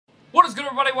What's good,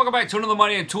 everybody? Welcome back to another My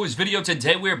Damn Toys video.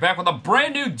 Today we are back with a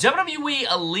brand new WWE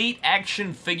Elite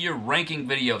action figure ranking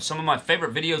video. Some of my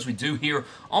favorite videos we do here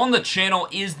on the channel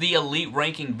is the Elite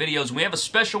ranking videos. We have a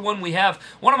special one. We have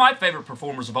one of my favorite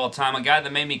performers of all time, a guy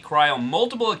that made me cry on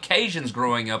multiple occasions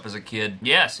growing up as a kid.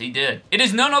 Yes, he did. It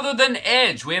is none other than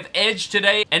Edge. We have Edge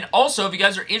today. And also, if you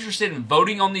guys are interested in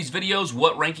voting on these videos,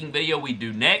 what ranking video we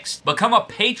do next, become a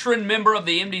patron member of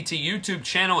the MDT YouTube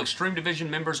channel. Extreme Division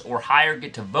members or higher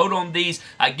get to vote on these.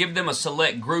 I give them a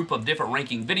select group of different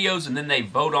ranking videos and then they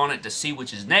vote on it to see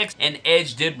which is next, and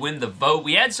Edge did win the vote.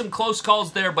 We had some close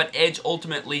calls there, but Edge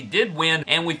ultimately did win,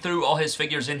 and we threw all his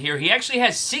figures in here. He actually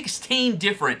has 16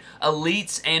 different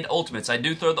Elites and Ultimates. I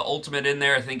do throw the Ultimate in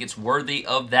there. I think it's worthy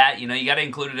of that. You know, you got to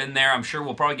include it in there. I'm sure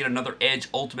we'll probably get another Edge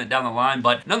Ultimate down the line,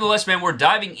 but nonetheless, man, we're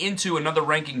diving into another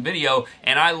ranking video,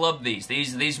 and I love these.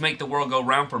 These make the world go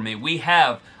round for me. We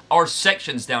have our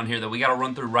sections down here that we got to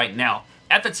run through right now.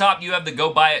 At the top, you have the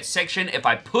Go Buy It section. If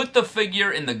I put the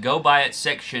figure in the Go Buy It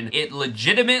section, it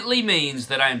legitimately means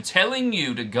that I am telling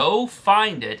you to go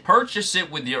find it, purchase it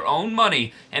with your own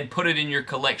money, and put it in your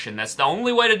collection. That's the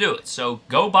only way to do it. So,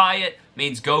 go buy it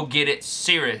means go get it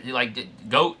serious. Like,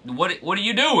 go, what are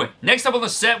you doing? Next up on the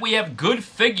set, we have Good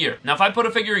Figure. Now, if I put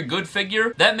a figure in Good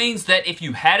Figure, that means that if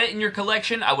you had it in your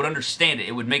collection, I would understand it.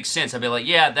 It would make sense. I'd be like,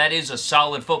 yeah, that is a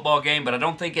solid football game, but I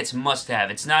don't think it's must-have.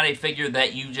 It's not a figure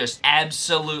that you just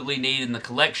absolutely need in the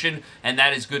collection, and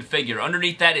that is Good Figure.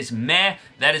 Underneath that is Meh.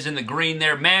 That is in the green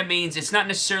there. Meh means it's not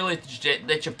necessarily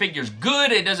that your figure's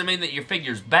good. It doesn't mean that your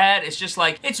figure's bad. It's just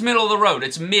like, it's middle of the road.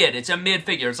 It's mid. It's a mid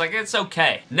figure. It's like, it's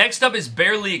okay. Next up is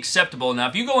Barely Acceptable. Now,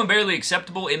 if you go in Barely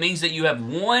Acceptable, it means that you have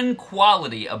one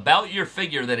quality about your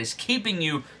figure that is keeping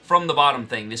you from the bottom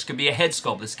thing. This could be a head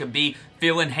sculpt. This could be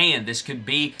feel in hand. This could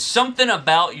be something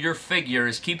about your figure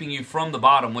is keeping you from the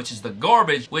bottom, which is the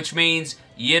garbage, which means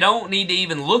you don't need to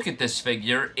even look at this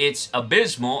figure. It's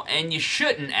abysmal, and you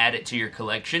shouldn't add it to your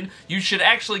collection. You should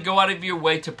actually go out of your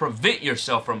way to prevent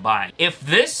yourself from buying. If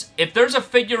there's a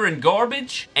figure in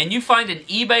garbage, and you find an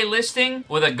eBay listing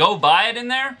with a Go Buy It in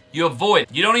there, you avoid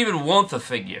it. You don't even want the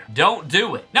figure. Don't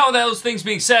do it. Now, with those things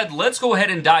being said, let's go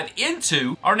ahead and dive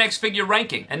into our next figure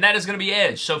ranking, and that is going to be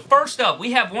Edge. So first up,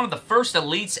 we have one of the first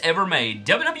Elites ever made,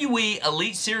 WWE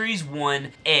Elite Series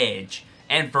 1 Edge.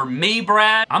 And for me,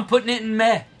 Brad, I'm putting it in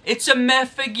meh. It's a meh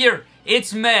figure.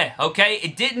 It's meh, okay?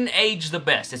 It didn't age the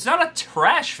best. It's not a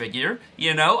trash figure,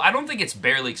 you know? I don't think it's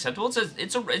barely acceptable.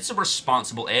 It's a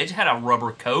responsible Edge. It had a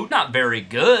rubber coat. Not very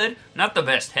good. Not the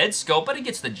best head sculpt, but it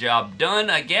gets the job done,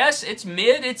 I guess. It's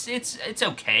mid. It's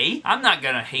okay. I'm not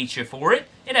gonna hate you for it.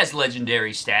 It has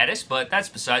legendary status, but that's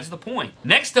besides the point.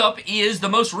 Next up is the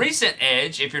most recent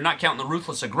Edge, if you're not counting the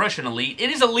Ruthless Aggression Elite. It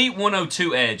is Elite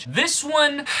 102 Edge. This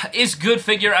one is good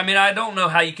figure. I mean, I don't know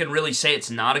how you can really say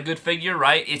it's not a good figure,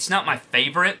 right? It's not my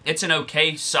favorite. It's an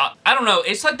okay I don't know.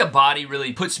 It's like the body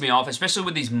really puts me off, especially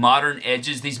with these modern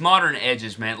Edges. These modern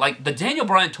Edges, man. Like, the Daniel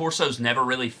Bryan torsos never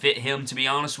really fit him, to be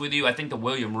honest with you. I think the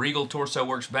William Regal torso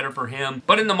works better for him.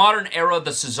 But in the modern era,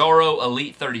 the Cesaro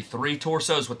Elite 33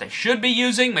 torso is what they should be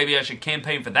using. Maybe I should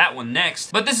campaign for that one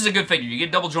next. But this is a good figure. You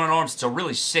get double joint arms. It's a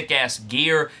really sick-ass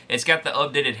gear. It's got the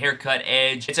updated haircut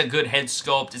Edge. It's a good head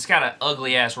sculpt. It's got an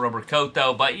ugly-ass rubber coat,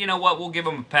 though. But you know what? We'll give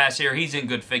him a pass here. He's in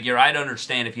good figure. I'd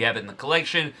understand if you have it in the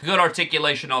collection. Good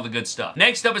articulation, all the good stuff.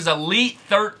 Next up is Elite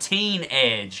 13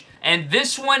 Edge. And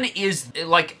this one is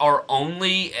like our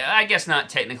only, I guess not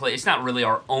technically, it's not really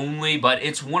our only, but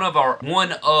it's one of our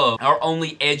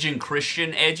only Edge and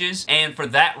Christian Edges. And for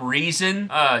that reason,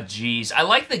 geez, I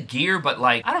like the gear, but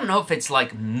like, I don't know if it's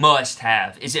like must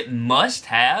have. Is it must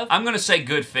have? I'm gonna say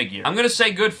good figure. I'm gonna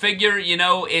say good figure. You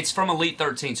know, it's from Elite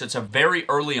 13, so it's a very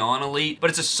early on Elite,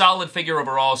 but it's a solid figure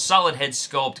overall, solid head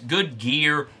sculpt, good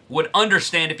gear. Would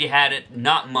understand if you had it,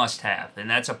 not must have. And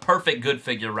that's a perfect good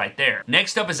figure right there.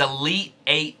 Next up is Elite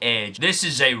 8 Edge. This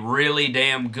is a really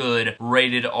damn good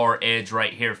rated R Edge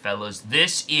right here, fellas.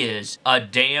 This is a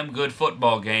damn good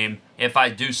football game, if I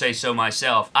do say so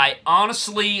myself. I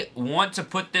honestly want to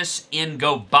put this in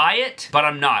Go Buy It, but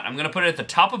I'm not. I'm going to put it at the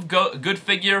top of Good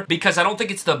Figure because I don't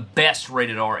think it's the best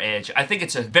rated R Edge. I think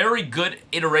it's a very good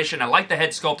iteration. I like the head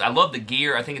sculpt. I love the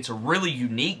gear. I think it's a really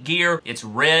unique gear. It's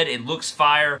red. It looks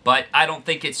fire, but I don't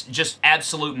think it's just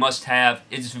absolute must-have.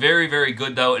 It's very, very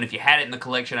good, though, and if you had it in the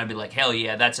collection, I'd be like, hell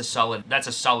yeah, that's a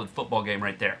solid football game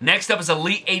right there. Next up is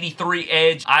Elite 83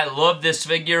 Edge. I love this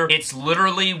figure. It's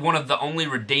literally one of the only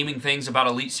redeeming things things about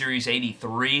Elite Series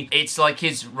 83. It's like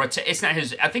it's not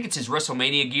his, I think it's his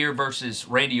WrestleMania gear versus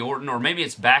Randy Orton, or maybe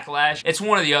it's Backlash. It's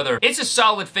one or the other. It's a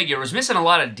solid figure. It was missing a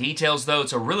lot of details, though.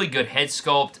 It's a really good head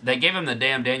sculpt. They gave him the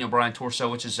damn Daniel Bryan torso,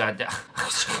 which is,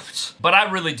 but I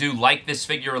really do like this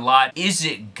figure a lot. Is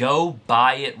it go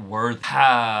buy it worth?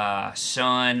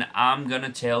 Son, I'm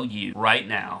gonna tell you right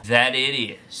now that it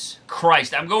is.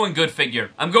 Christ, I'm going good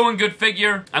figure. I'm going good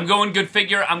figure. I'm going good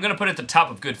figure. I'm gonna put it at the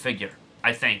top of good figure,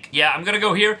 I think. Yeah, I'm gonna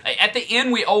go here. At the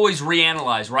end, we always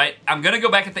reanalyze, right? I'm gonna go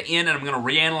back at the end and I'm gonna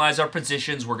reanalyze our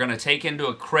positions. We're gonna take into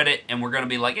a credit and we're gonna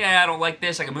be like, yeah, I don't like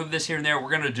this. I can move this here and there. We're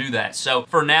gonna do that. So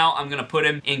for now, I'm gonna put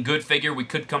him in good figure. We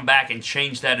could come back and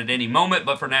change that at any moment,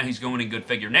 but for now, he's going in good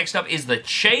figure. Next up is the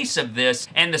chase of this,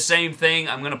 and the same thing.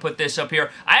 I'm gonna put this up here.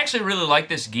 I actually really like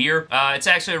this gear. It's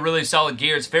actually a really solid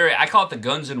gear. It's very, I call it the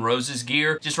Guns N' Roses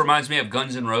gear. Just reminds me of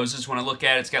Guns N' Roses when I look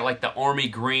at it. It's got like the army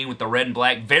green with the red and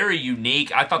black. Very unique.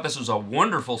 I thought this was a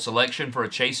wonderful selection for a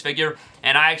chase figure,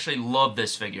 and I actually love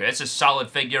this figure. It's a solid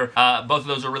figure. Both of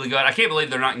those are really good. I can't believe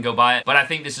they're not in Go Buy It, but I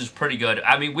think this is pretty good.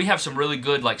 I mean, we have some really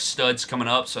good like studs coming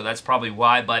up, so that's probably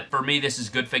why, but for me, this is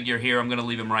good figure here. I'm going to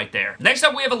leave him right there. Next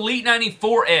up, we have Elite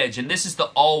 94 Edge, and this is the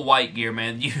all-white gear,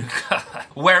 man.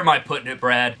 Where am I putting it,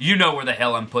 Brad? You know where the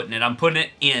hell I'm putting it. I'm putting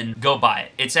it in Go Buy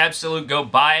It. It's absolute Go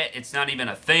Buy It. It's not even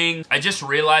a thing. I just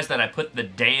realized that I put the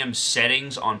damn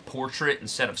settings on portrait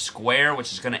instead of square,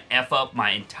 which is going to F up my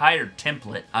entire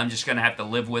template. I'm just going to have to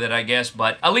live with it, I guess.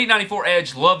 But Elite 94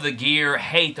 Edge, love the gear,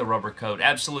 hate the rubber coat,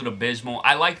 absolute abysmal.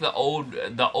 I like the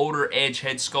older Edge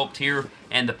head sculpt here,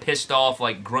 and the pissed off,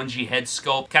 like, grungy head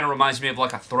sculpt. Kind of reminds me of,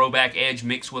 like, a throwback Edge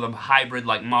mixed with a hybrid,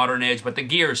 like, modern Edge, but the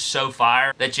gear is so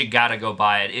fire that you gotta go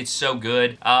buy it. It's so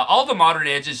good. All the modern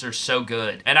Edges are so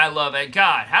good, and I love it.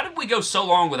 God, how did we go so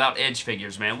long without Edge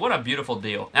figures, man? What a beautiful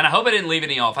deal. And I hope I didn't leave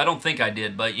any off. I don't think I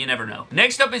did, but you never know.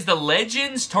 Next up is the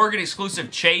Legends Target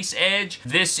exclusive Chase Edge.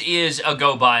 This is a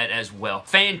go buy it as well.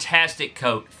 Fantastic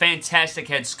coat, fantastic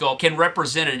head sculpt. Can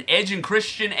represent an Edge and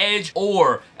Christian Edge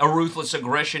or a Ruthless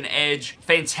Aggression Edge.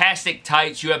 Fantastic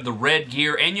tights. You have the red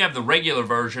gear and you have the regular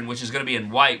version, which is going to be in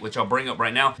white, which I'll bring up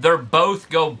right now. They're both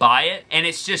go buy it, and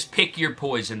it's just pick your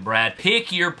poison, Brad.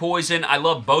 Pick your poison. I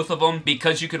love both of them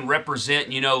because you can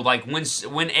represent, you know, like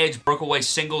when Edge broke away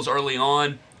singles early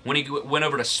on, when he went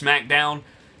over to SmackDown,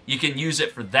 you can use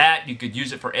it for that. You could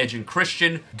use it for Edge and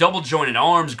Christian. Double jointed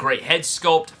arms, great head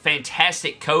sculpt,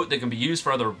 fantastic coat that can be used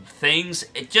for other things.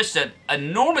 It's just an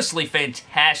enormously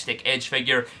fantastic Edge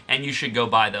figure, and you should go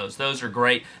buy those. Those are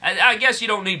great. I guess you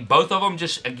don't need both of them.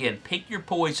 Just, again, pick your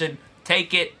poison.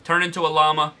 Take it, turn into a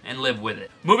llama, and live with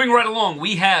it. Moving right along,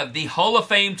 we have the Hall of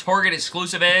Fame Target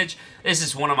exclusive Edge. This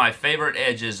is one of my favorite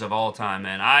Edges of all time,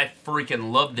 man. I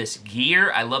freaking love this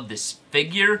gear. I love this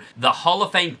figure. The Hall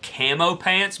of Fame camo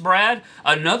pants, Brad.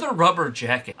 Another rubber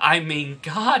jacket. I mean,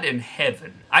 God in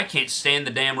heaven. I can't stand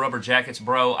the damn rubber jackets,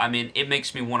 bro. I mean, it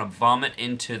makes me want to vomit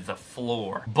into the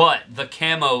floor. But the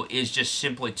camo is just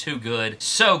simply too good.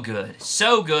 So good.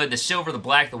 So good. The silver, the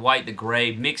black, the white, the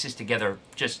gray mixes together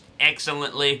just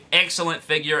excellently. Excellent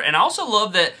figure. And I also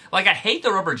love that, like, I hate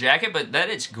the rubber jacket, but that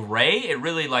it's gray, it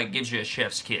really, like, gives you a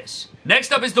chef's kiss.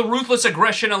 Next up is the Ruthless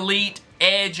Aggression Elite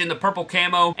Edge in the purple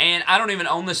camo, and I don't even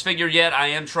own this figure yet. I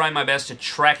am trying my best to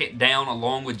track it down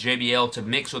along with JBL to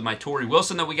mix with my Tori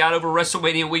Wilson that we got over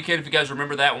WrestleMania weekend, if you guys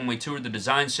remember that when we toured the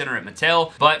design center at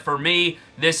Mattel. But for me,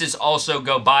 this is also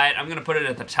go buy it. I'm going to put it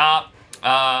at the top.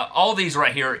 All these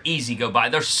right here are easy go buy.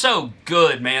 They're so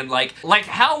good, man. Like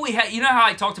how we had, you know how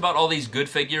I talked about all these good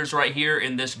figures right here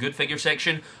in this good figure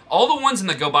section? All the ones in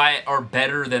the go buy it are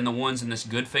better than the ones in this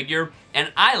good figure,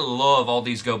 and I love all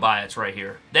these go buy it's right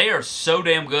here. They are so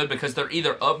damn good because they're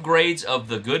either upgrades of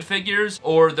the good figures,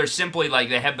 or they're simply like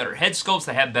they have better head sculpts,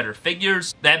 they have better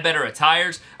figures, they have better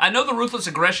attires. I know the Ruthless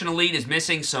Aggression Elite is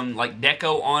missing some like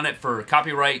deco on it for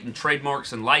copyright and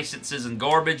trademarks and licenses and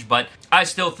garbage, but I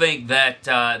still think that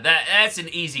that's an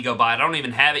easy go buy. I don't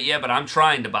even have it yet, but I'm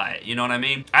trying to buy it. You know what I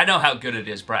mean? I know how good it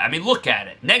is, Brad. I mean, look at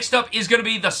it. Next up is going to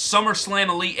be the SummerSlam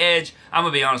Elite Edge. I'm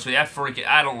going to be honest with you,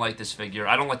 I don't like this figure.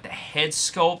 I don't like the head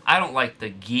sculpt. I don't like the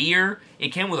gear. It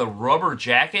came with a rubber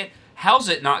jacket. How's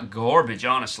it not garbage,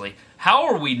 honestly? How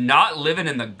are we not living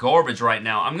in the garbage right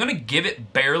now? I'm going to give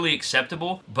it barely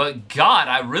acceptable, but God,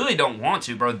 I really don't want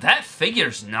to, bro. That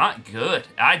figure's not good.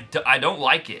 I don't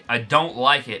like it. I don't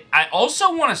like it. I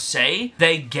also want to say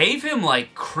they gave him,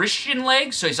 like, Christian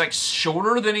legs, so he's, like,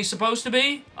 shorter than he's supposed to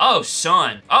be. Oh,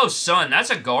 son. Oh, son,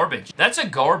 that's a garbage. That's a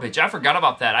garbage. I forgot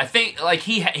about that. I think, like,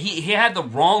 he had the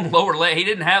wrong lower leg. He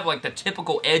didn't have, like, the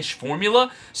typical Edge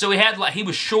formula, so he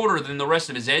was shorter than the rest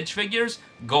of his Edge figures.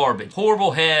 garbage.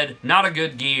 Horrible head, not a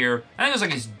good gear. I think it was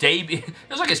like his debut. It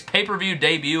was like his pay-per-view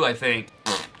debut, I think.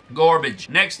 Garbage.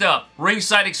 Next up,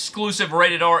 ringside exclusive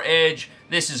Rated R Edge.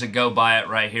 This is a go buy it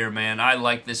right here, man. I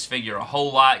like this figure a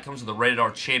whole lot. It comes with a Rated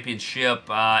R Championship.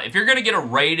 If you're going to get a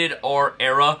Rated R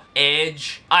era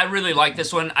Edge, I really like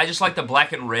this one. I just like the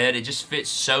black and red. It just fits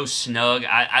so snug.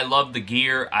 I love the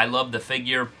gear. I love the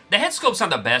figure. The head sculpt's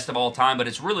not the best of all time, but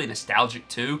it's really nostalgic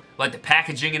too. Like the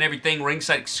packaging and everything,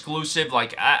 ringside exclusive.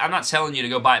 Like, I'm not telling you to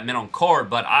go buy it mint on card,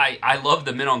 but I love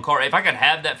the mint on card. If I could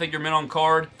have that figure mint on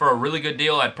card for a really good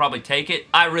deal, I'd probably take it.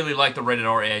 I really like the Rated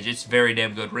R Edge. It's very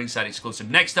damn good, ringside exclusive.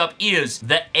 Next up is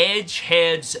the Edge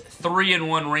Heads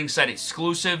 3-in-1 ringside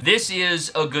exclusive. This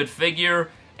is a good figure.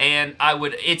 And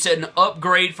it's an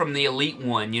upgrade from the Elite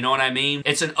one, you know what I mean?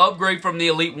 It's an upgrade from the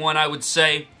Elite one, I would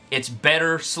say. It's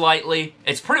better slightly.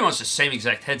 It's pretty much the same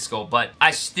exact head sculpt, but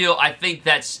I think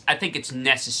it's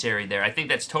necessary there. I think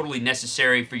that's totally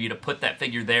necessary for you to put that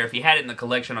figure there. If you had it in the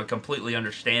collection, I'd completely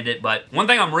understand it. But one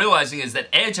thing I'm realizing is that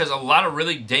Edge has a lot of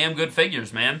really damn good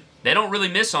figures, man. They don't really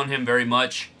miss on him very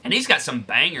much. And he's got some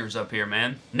bangers up here,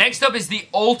 man. Next up is the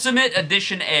Ultimate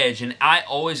Edition Edge. And I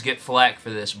always get flack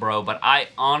for this, bro. But I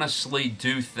honestly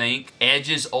do think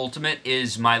Edge's Ultimate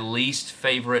is my least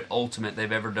favorite Ultimate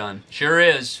they've ever done. Sure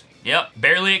is. Yep,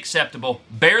 barely acceptable.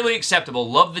 Barely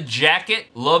acceptable. Love the jacket.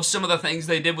 Love some of the things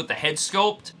they did with the head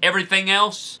sculpt. Everything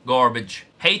else, garbage.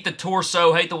 Hate the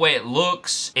torso, hate the way it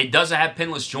looks. It doesn't have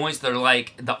pinless joints. They're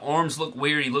like, the arms look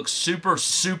weird. He looks super,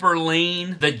 super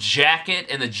lean. The jacket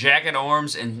and the jacket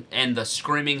arms and the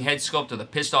screaming head sculpt or the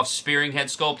pissed off spearing head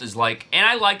sculpt is like, and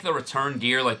I like the return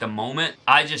gear, like the moment.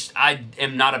 I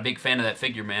am not a big fan of that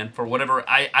figure, man. For whatever,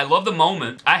 I love the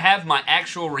moment. I have my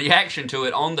actual reaction to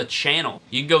it on the channel.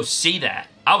 You can go see that.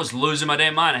 I was losing my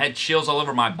damn mind. I had chills all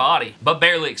over my body, but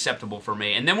barely acceptable for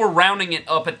me. And then we're rounding it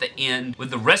up at the end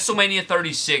with the WrestleMania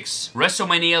 36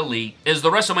 WrestleMania Elite. Is the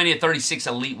WrestleMania 36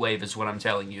 Elite Wave is what I'm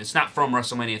telling you. It's not from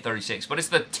WrestleMania 36, but it's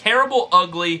the terrible,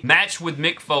 ugly match with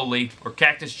Mick Foley or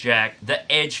Cactus Jack.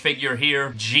 The Edge figure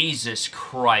here. Jesus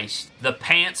Christ. The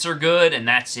pants are good, and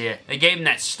that's it. They gave him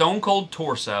that stone cold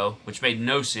torso, which made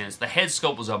no sense. The head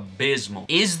sculpt was abysmal.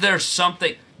 Is there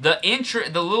something... The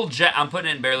little jet, I'm putting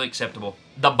in barely acceptable.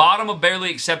 The bottom of barely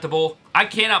acceptable, I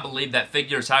cannot believe that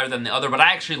figure is higher than the other, but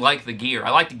I actually like the gear. I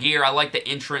like the gear. I like the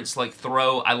entrance, like,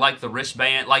 throw. I like the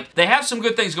wristband. Like, they have some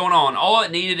good things going on. All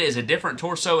it needed is a different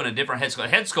torso and a different head sculpt.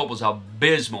 Head sculpt was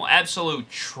abysmal. Absolute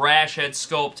trash head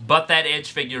sculpt, but that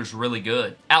Edge figure is really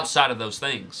good outside of those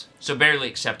things. So, barely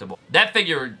acceptable. That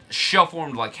figure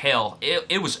shelf-formed like hell.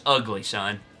 It was ugly,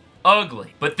 son.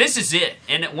 Ugly. But this is it.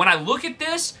 And when I look at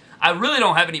this, I really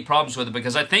don't have any problems with it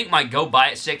because I think my go buy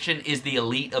it section is the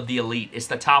elite of the elite. It's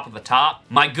the top of the top.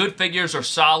 My good figures are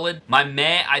solid. My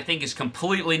meh, I think, is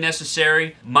completely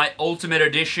necessary. My ultimate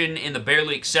edition in the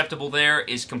barely acceptable there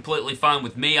is completely fine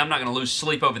with me. I'm not going to lose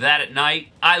sleep over that at night.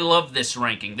 I love this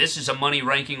ranking. This is a money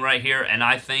ranking right here, and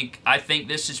I think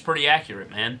this is pretty accurate,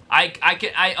 man.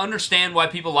 I understand why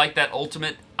people like that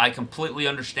ultimate. I completely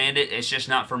understand it. It's just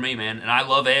not for me, man. And I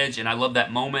love Edge, and I love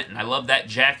that moment, and I love that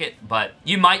jacket, but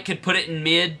you could put it in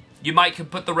mid. You could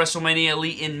put the WrestleMania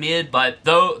Elite in mid, but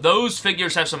those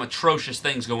figures have some atrocious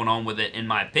things going on with it, in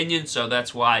my opinion, so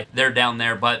that's why they're down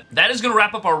there. But that is going to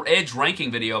wrap up our Edge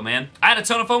ranking video, man. I had a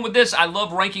ton of fun with this. I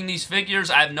love ranking these figures.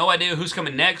 I have no idea who's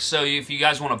coming next, so if you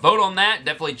guys want to vote on that,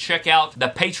 definitely check out the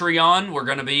Patreon. We're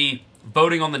going to be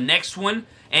voting on the next one.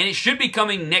 And it should be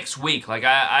coming next week. Like,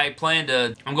 I'm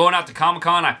going out to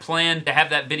Comic-Con. I plan to have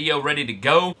that video ready to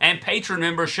go. And Patreon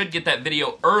members should get that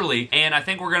video early. And I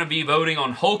think we're going to be voting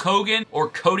on Hulk Hogan or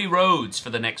Cody Rhodes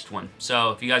for the next one.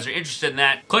 So, if you guys are interested in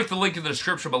that, click the link in the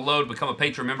description below to become a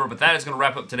Patreon member. But that is going to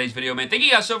wrap up today's video, man. Thank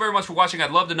you guys so very much for watching.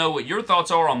 I'd love to know what your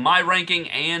thoughts are on my ranking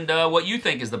and what you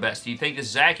think is the best. Do you think this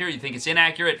is accurate? Do you think it's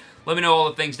inaccurate? Let me know all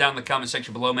the things down in the comment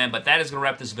section below, man. But that is going to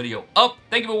wrap this video up.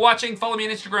 Thank you for watching. Follow me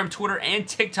on Instagram, Twitter, and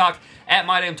TikTok at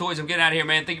My Damn Toys. I'm getting out of here,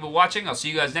 man. Thank you for watching. I'll see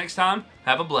you guys next time.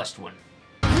 Have a blessed one.